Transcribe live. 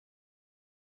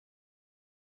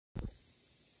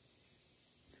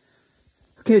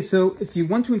Okay, so if you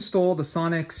want to install the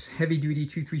Sonnax heavy-duty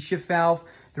 2-3 shift valve,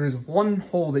 there is one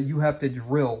hole that you have to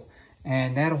drill,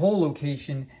 and that hole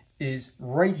location is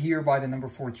right here by the number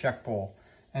 4 check ball.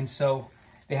 And so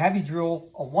they have you drill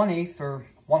a 1/8 or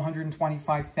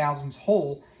 125 thousandths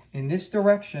hole in this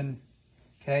direction,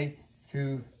 okay,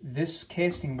 through this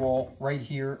casting wall right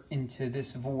here into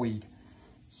this void.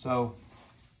 So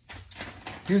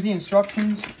here's the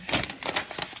instructions.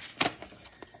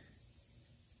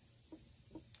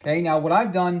 Okay, now what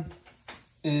I've done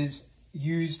is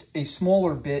used a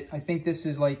smaller bit. I think this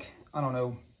is like, I don't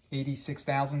know, 86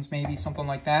 thousandths maybe, something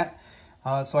like that.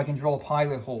 So I can drill a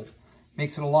pilot hole.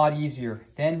 Makes it a lot easier.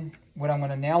 Then what I'm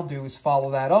going to now do is follow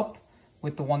that up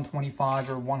with the 125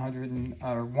 or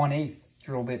 1/8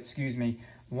 drill bit,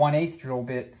 1/8 drill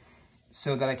bit,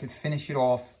 so that I could finish it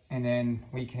off and then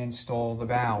we can install the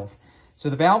valve.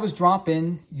 So the valve is drop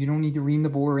in. You don't need to ream the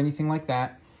bore or anything like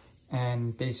that.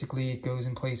 And basically it goes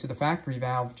in place of the factory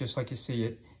valve just like you see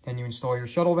it. Then you install your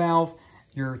shuttle valve,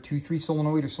 your 2-3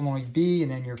 solenoid or solenoid B, and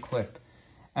then your clip.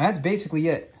 And that's basically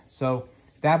it. So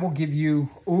that will give you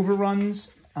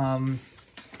overruns on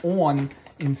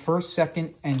in first,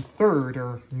 second, and third,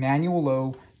 or manual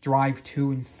low, drive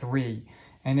 2 and 3.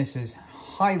 And this is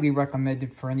highly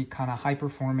recommended for any kind of high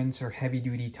performance or heavy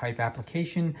duty type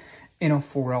application in a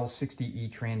 4L60E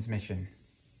transmission.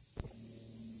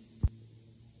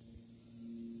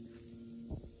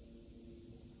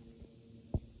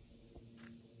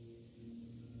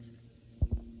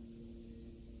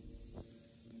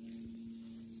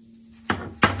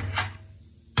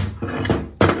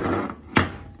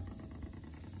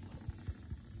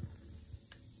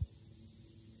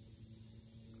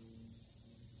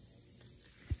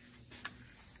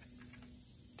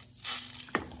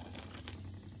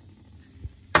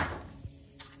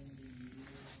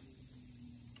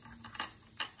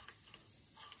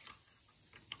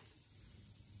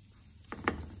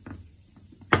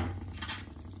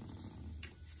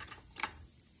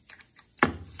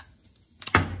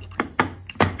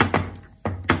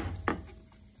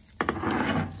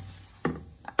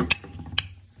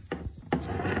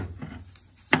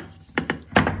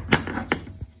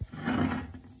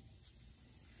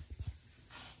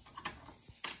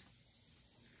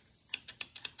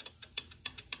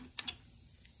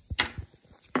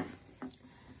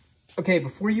 Okay,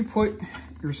 before you put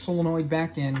your solenoid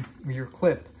back in with your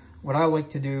clip, what I like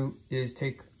to do is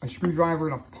take a screwdriver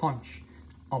and a punch.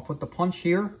 I'll put the punch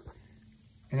here,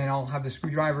 and then I'll have the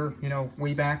screwdriver,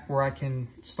 way back where I can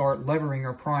start levering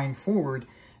or prying forward,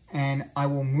 and I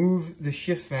will move the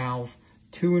shift valve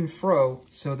to and fro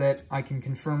so that I can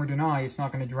confirm or deny it's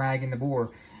not going to drag in the bore.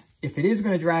 If it is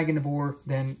going to drag in the bore,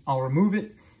 then I'll remove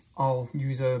it. I'll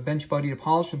use a bench buddy to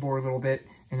polish the bore a little bit,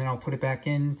 and then I'll put it back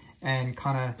in and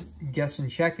kind of guess and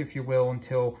check, if you will,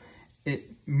 until it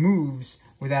moves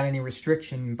without any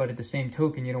restriction. But at the same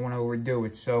token, you don't want to overdo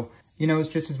it. So, it's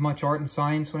just as much art and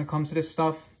science when it comes to this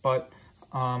stuff. But,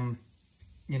 Sonnax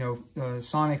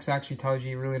actually tells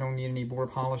you really don't need any bore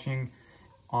polishing.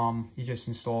 You just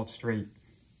install it straight.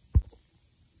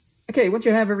 Okay, once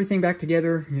you have everything back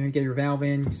together, get your valve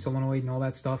in, solenoid and all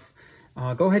that stuff,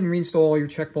 go ahead and reinstall all your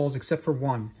check balls except for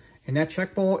one. And that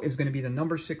check ball is going to be the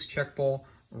number 6 check ball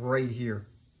right here.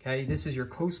 Okay, this is your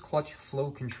coast clutch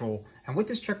flow control. And what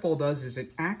this check ball does is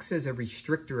it acts as a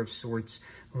restrictor of sorts,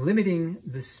 limiting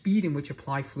the speed in which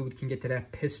applied fluid can get to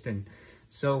that piston.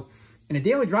 So in a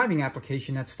daily driving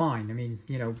application, that's fine. I mean,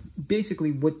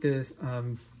 basically what the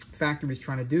factory is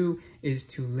trying to do is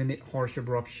to limit harsh,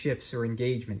 abrupt shifts or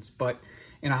engagements. But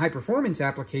in a high performance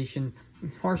application,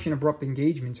 harsh and abrupt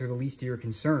engagements are the least of your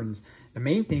concerns. The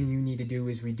main thing you need to do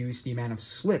is reduce the amount of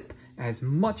slip as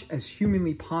much as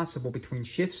humanly possible between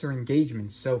shifts or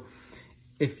engagements. So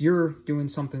if you're doing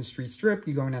something street strip,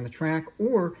 you're going down the track,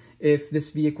 or if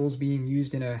this vehicle is being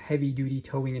used in a heavy duty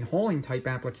towing and hauling type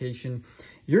application,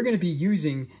 you're going to be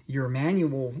using your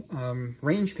manual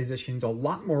range positions a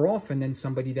lot more often than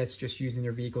somebody that's just using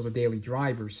their vehicle as a daily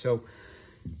driver. So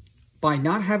by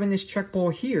not having this check ball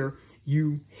here,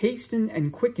 you hasten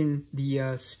and quicken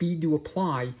the speed to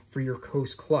apply for your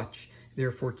coast clutch,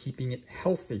 therefore keeping it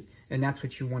healthy. And that's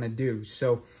what you want to do.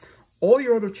 So all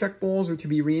your other check balls are to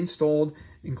be reinstalled,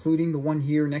 including the one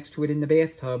here next to it in the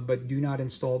bathtub, but do not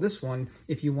install this one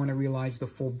if you want to realize the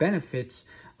full benefits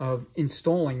of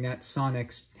installing that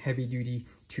Sonnax heavy-duty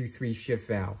 2-3 shift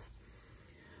valve.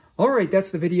 All right,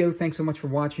 that's the video. Thanks so much for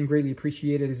watching. Greatly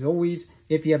appreciate it as always.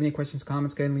 If you have any questions,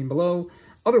 comments, go ahead and leave them below.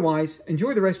 Otherwise,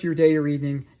 enjoy the rest of your day or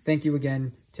evening. Thank you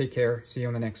again. Take care. See you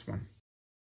on the next one.